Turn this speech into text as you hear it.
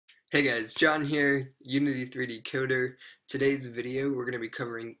Hey guys, John here, Unity 3D Coder. Today's video we're going to be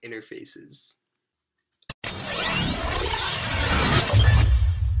covering interfaces.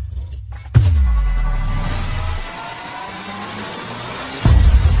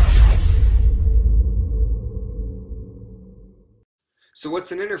 So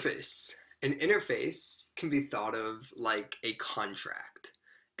what's an interface? An interface can be thought of like a contract.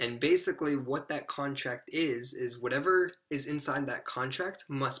 And basically what that contract is whatever is inside that contract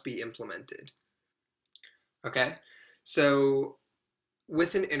must be implemented. Okay? So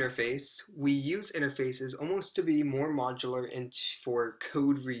with an interface, we use interfaces almost to be more modular and for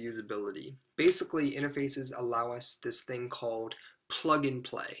code reusability. Basically, interfaces allow us this thing called plug and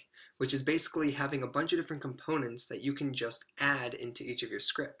play, which is basically having a bunch of different components that you can just add into each of your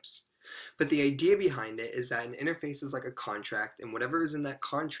scripts. But the idea behind it is that an interface is like a contract, and whatever is in that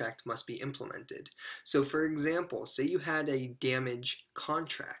contract must be implemented. So for example, say you had a damage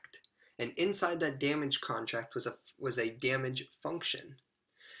contract, and inside that damage contract was a damage function.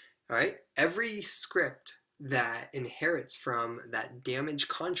 All right, every script that inherits from that damage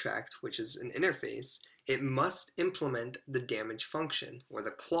contract, which is an interface, it must implement the damage function or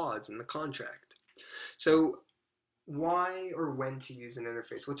the clause in the contract. So why or when to use an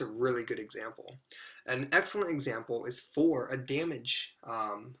interface? What's a really good example? An excellent example is for a damage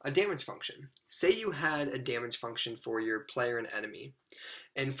function. Say you had a damage function for your player and enemy,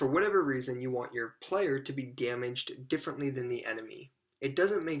 and for whatever reason you want your player to be damaged differently than the enemy. It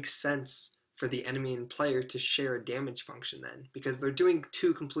doesn't make sense for the enemy and player to share a damage function then, because they're doing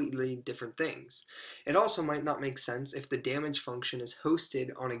two completely different things. It also might not make sense if the damage function is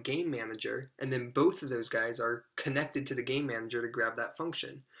hosted on a game manager and then both of those guys are connected to the game manager to grab that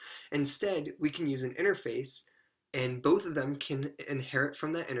function. Instead, we can use an interface and both of them can inherit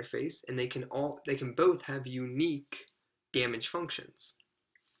from that interface, and they can both have unique damage functions.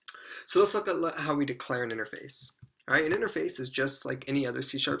 So let's look at how we declare an interface. Alright, an interface is just like any other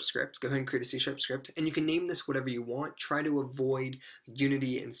C# script. Go ahead and create a C# script, and you can name this whatever you want. Try to avoid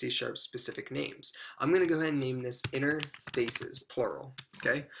Unity and C# specific names. I'm going to go ahead and name this interfaces, plural.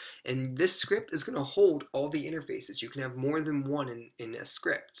 Okay, and this script is going to hold all the interfaces. You can have more than one in a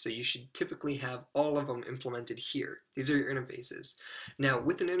script, so you should typically have all of them implemented here. These are your interfaces. Now,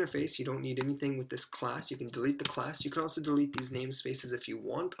 with an interface, you don't need anything with this class. You can delete the class. You can also delete these namespaces if you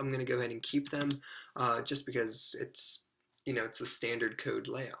want. I'm going to go ahead and keep them just because it's the standard code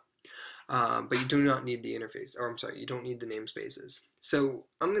layout. But you do not need the interface, or I'm sorry, you don't need the namespaces. So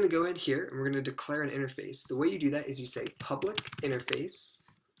I'm going to go ahead here and we're going to declare an interface. The way you do that is you say public interface,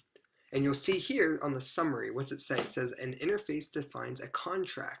 and you'll see here on the summary, what's it say? It says an interface defines a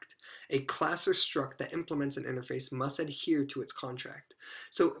contract. A class or struct that implements an interface must adhere to its contract.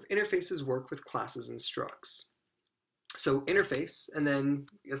 So interfaces work with classes and structs. So interface, and then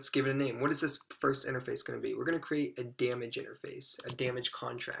let's give it a name. What is this first interface going to be? We're going to create a damage interface, a damage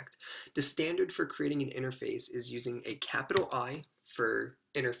contract. The standard for creating an interface is using a capital I for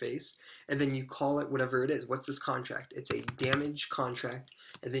interface, and then you call it whatever it is. What's this contract? It's a damage contract,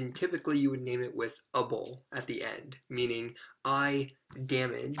 and then typically you would name it with able at the end, meaning I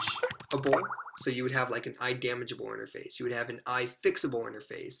damageable. So you would have like an I damageable interface. You would have an I fixable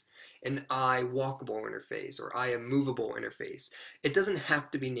interface, an I walkable interface, or I movable interface. It doesn't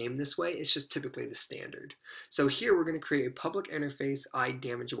have to be named this way. It's just typically the standard. So here we're going to create a public interface I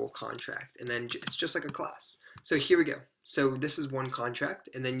damageable contract, and then it's just like a class. So here we go. So this is one contract,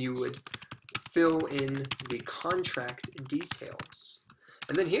 and then you would fill in the contract details.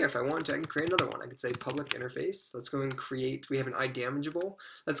 And then here, if I wanted to, I can create another one. I could say public interface. Let's go and create, we have an I damageable.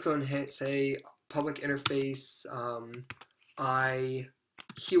 Let's go and say public interface I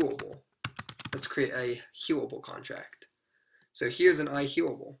healable. Let's create a healable contract. So here's an I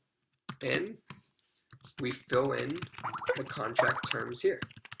healable. And we fill in the contract terms here.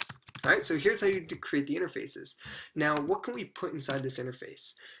 Alright, so here's how you create the interfaces. Now, what can we put inside this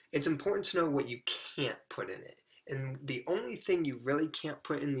interface? It's important to know what you can't put in it. And the only thing you really can't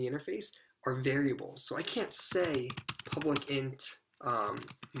put in the interface are variables. So I can't say public int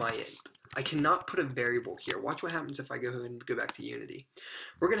my int. I cannot put a variable here. Watch what happens if I go ahead and go back to Unity.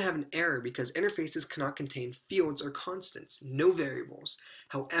 We're going to have an error because interfaces cannot contain fields or constants, no variables.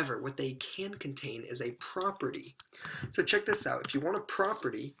 However, what they can contain is a property. So check this out. If you want a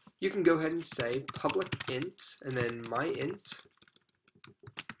property, you can go ahead and say public int and then my int,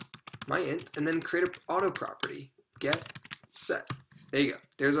 and then create an auto property. Get set. There you go.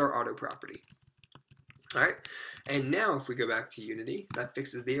 There's our auto property. All right, and now if we go back to Unity, that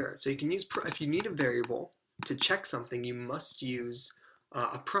fixes the error. So you can use, if you need a variable to check something, you must use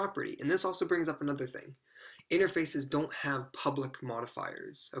a property. And this also brings up another thing. interfaces don't have public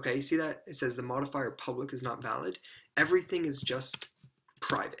modifiers. Okay, you see that? It says the modifier public is not valid. Everything is just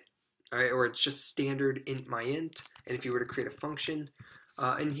private, all right, or it's just standard int myint. And if you were to create a function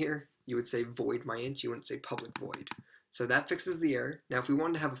in here, you would say void myint, you wouldn't say public void. So that fixes the error. Now if we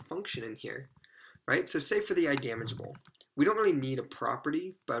wanted to have a function in here, right, so say for the idamageable, we don't really need a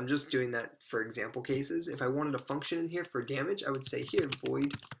property, but I'm just doing that for example cases. If I wanted a function in here for damage, I would say here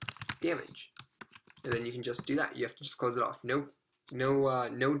void damage, and then you can just do that. You have to just close it off. No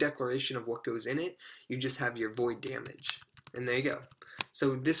declaration of what goes in it. You just have your void damage, and there you go.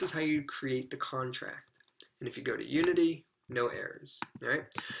 So this is how you create the contract. And if you go to Unity, no errors. All right.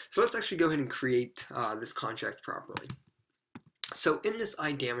 So let's actually go ahead and create this contract properly. So in this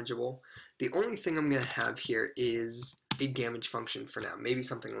idamageable, the only thing I'm going to have here is a damage function for now, maybe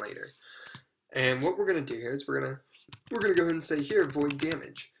something later. And what we're going to do here is we're going to go ahead and say here void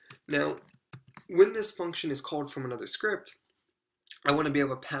damage. Now, when this function is called from another script, I want to be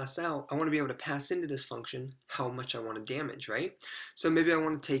able to pass into this function how much I want to damage, right? So maybe I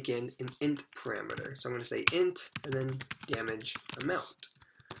want to take in an int parameter. So I'm going to say int and then damage amount.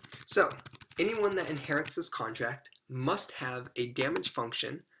 So anyone that inherits this contract must have a damage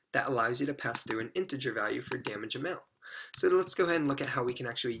function that allows you to pass through an integer value for damage amount. So let's go ahead and look at how we can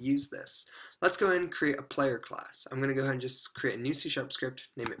actually use this. Let's go ahead and create a player class. I'm going to go ahead and just create a new C# script,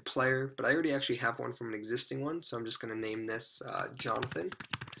 name it player, but I already actually have one from an existing one, so I'm just going to name this Jonathan.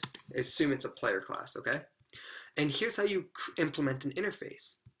 Assume it's a player class, okay? And here's how you implement an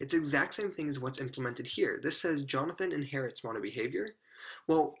interface. It's the exact same thing as what's implemented here. This says Jonathan inherits MonoBehavior.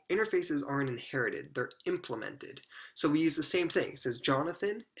 Well, interfaces aren't inherited, they're implemented. So we use the same thing. It says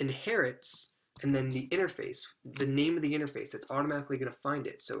Jonathan inherits, and then the interface, the name of the interface, it's automatically going to find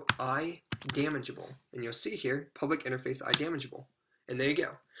it. So idamageable, and you'll see here, public interface idamageable. And there you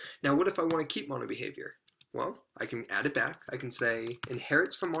go. Now what if I want to keep MonoBehavior? Well, I can add it back. I can say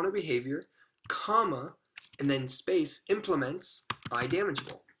inherits from MonoBehavior, comma, and then space implements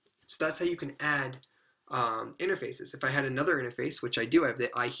idamageable. So that's how you can add interfaces. If I had another interface, which I do, I have the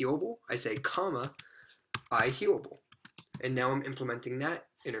iHealable, I say comma iHealable, and now I'm implementing that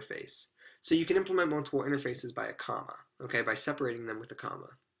interface. So you can implement multiple interfaces by a comma, okay, by separating them with a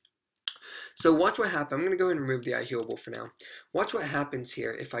comma. So watch what happens. I'm going to go ahead and remove the iHealable for now. Watch what happens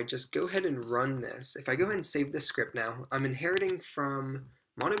here if I just go ahead and run this. If I go ahead and save this script now, I'm inheriting from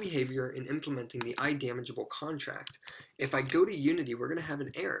MonoBehavior and implementing the idamageable contract. If I go to Unity, we're going to have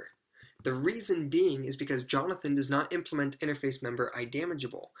an error. The reason being is because Jonathan does not implement interface member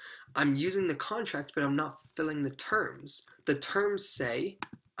idamageable. I'm using the contract, but I'm not filling the terms. The terms say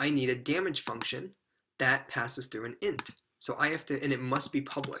I need a damage function that passes through an int. So I have to, and it must be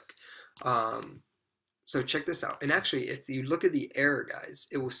public. So check this out. And actually, if you look at the error, guys,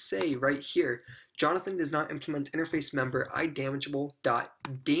 it will say right here, Jonathan does not implement interface member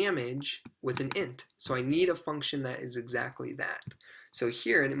idamageable.damage with an int. So I need a function that is exactly that. So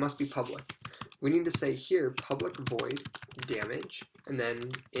here, and it must be public, we need to say here public void damage and then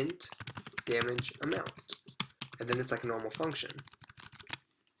int damage amount. And then it's like a normal function.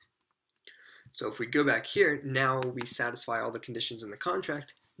 So if we go back here, now we satisfy all the conditions in the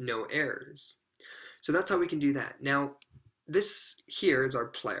contract, no errors. So that's how we can do that. Now, this here is our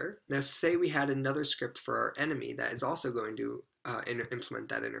player. Now say we had another script for our enemy that is also going to implement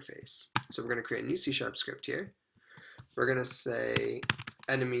that interface. So we're going to create a new C# script here. We're going to say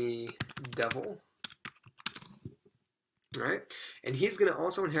enemy devil. All right, and he's going to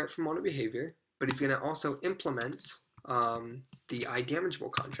also inherit from MonoBehavior, but he's going to also implement the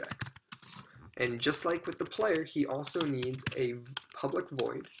idamageable contract. And just like with the player, he also needs a public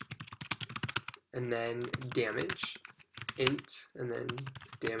void, and then damage, int, and then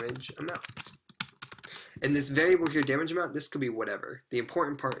damage amount. And this variable here, damage amount, this could be whatever. The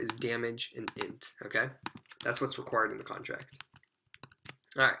important part is damage and int, okay? That's what's required in the contract.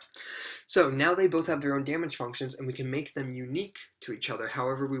 All right, so now they both have their own damage functions, and we can make them unique to each other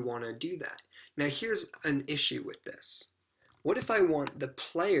however we want to do that. Now here's an issue with this. What if I want the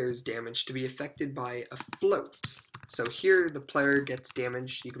player's damage to be affected by a float? So here the player gets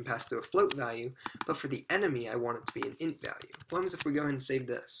damage, you can pass through a float value, but for the enemy I want it to be an int value. What happens if we go ahead and save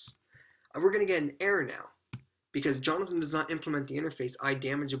this? We're going to get an error now, because Jonathan does not implement the interface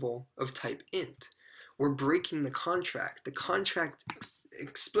idamageable of type int. We're breaking the contract. The contract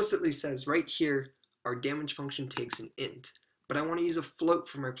explicitly says right here, our damage function takes an int, but I want to use a float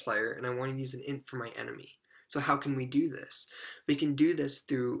for my player, and I want to use an int for my enemy. So how can we do this? We can do this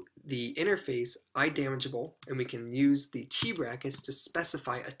through the interface idamageable, and we can use the T brackets to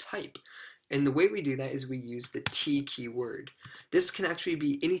specify a type. And the way we do that is we use the T keyword. This can actually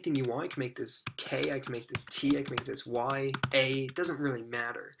be anything you want. I can make this K, I can make this T, I can make this Y, A, it doesn't really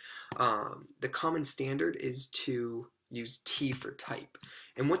matter. The common standard is to use T for type.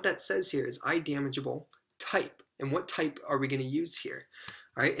 And what that says here is iDamageable type. And what type are we going to use here?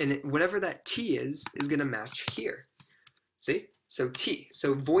 All right, and whatever that T is going to match here. See? So T.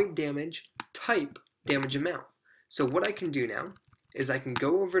 So void damage, type, damage amount. So what I can do now is I can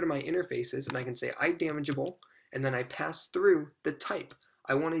go over to my interfaces and I can say iDamageable, and then I pass through the type.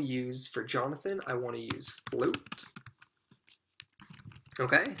 I want to use, for Jonathan, I want to use float.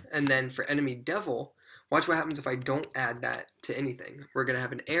 Okay, and then for enemy devil, watch what happens if I don't add that to anything. We're going to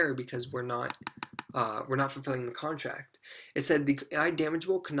have an error because we're not fulfilling the contract. It said the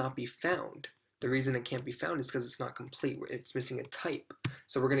iDamageable cannot be found. The reason it can't be found is because it's not complete. It's missing a type.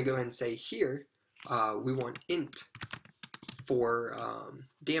 So we're going to go ahead and say here, we want int for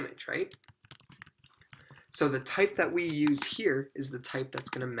damage, right? So the type that we use here is the type that's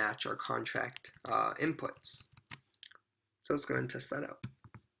going to match our contract inputs. So let's go ahead and test that out.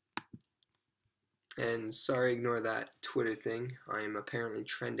 And sorry, ignore that Twitter thing. I am apparently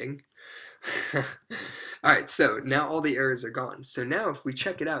trending. Alright, so now all the errors are gone. So now if we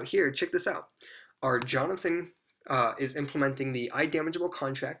check it out here, check this out. Our Jonathan is implementing the iDamageable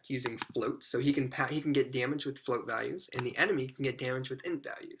contract using float, so he can get damage with float values, and the enemy can get damage with int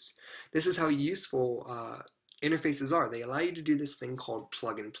values. This is how useful interfaces are. They allow you to do this thing called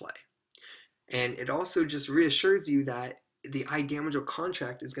plug and play. And it also just reassures you that the iDamageable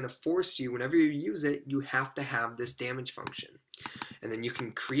contract is going to force you, whenever you use it, you have to have this damage function. And then you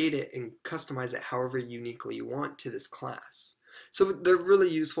can create it and customize it however uniquely you want to this class. So they're really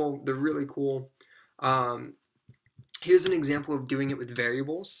useful, they're really cool. Here's an example of doing it with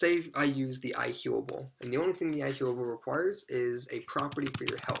variables. Say I use the iHealable, and the only thing the iHealable requires is a property for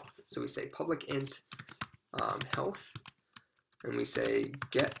your health. So we say public int health, and we say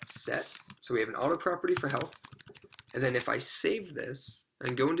get set. So we have an auto property for health. And then if I save this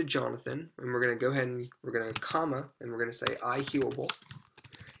and go into Jonathan, and we're going to go ahead and we're going to comma, and we're going to say iHealable.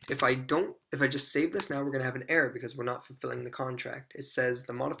 If I just save this now, we're going to have an error because we're not fulfilling the contract. It says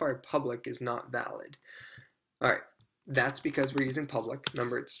the modifier public is not valid. Alright, that's because we're using public.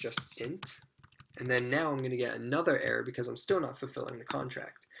 Remember, it's just int. And then now I'm going to get another error because I'm still not fulfilling the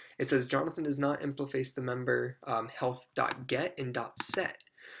contract. It says Jonathan does not interface the member health.get and .set.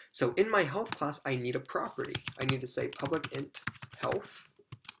 So in my health class, I need a property. I need to say public int health,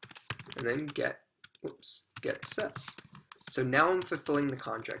 and then get set. So now I'm fulfilling the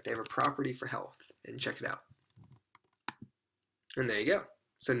contract. I have a property for health, and check it out. And there you go.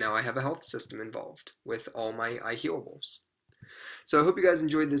 So now I have a health system involved with all my iHealables. So I hope you guys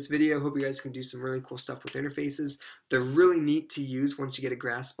enjoyed this video. I hope you guys can do some really cool stuff with interfaces. They're really neat to use once you get a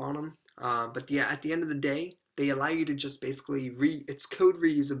grasp on them. But yeah, at the end of the day, they allow you to just basically it's code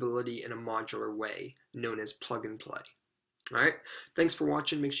reusability in a modular way known as plug and play. Alright, thanks for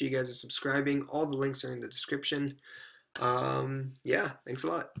watching. Make sure you guys are subscribing. All the links are in the description. Yeah, thanks a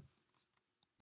lot.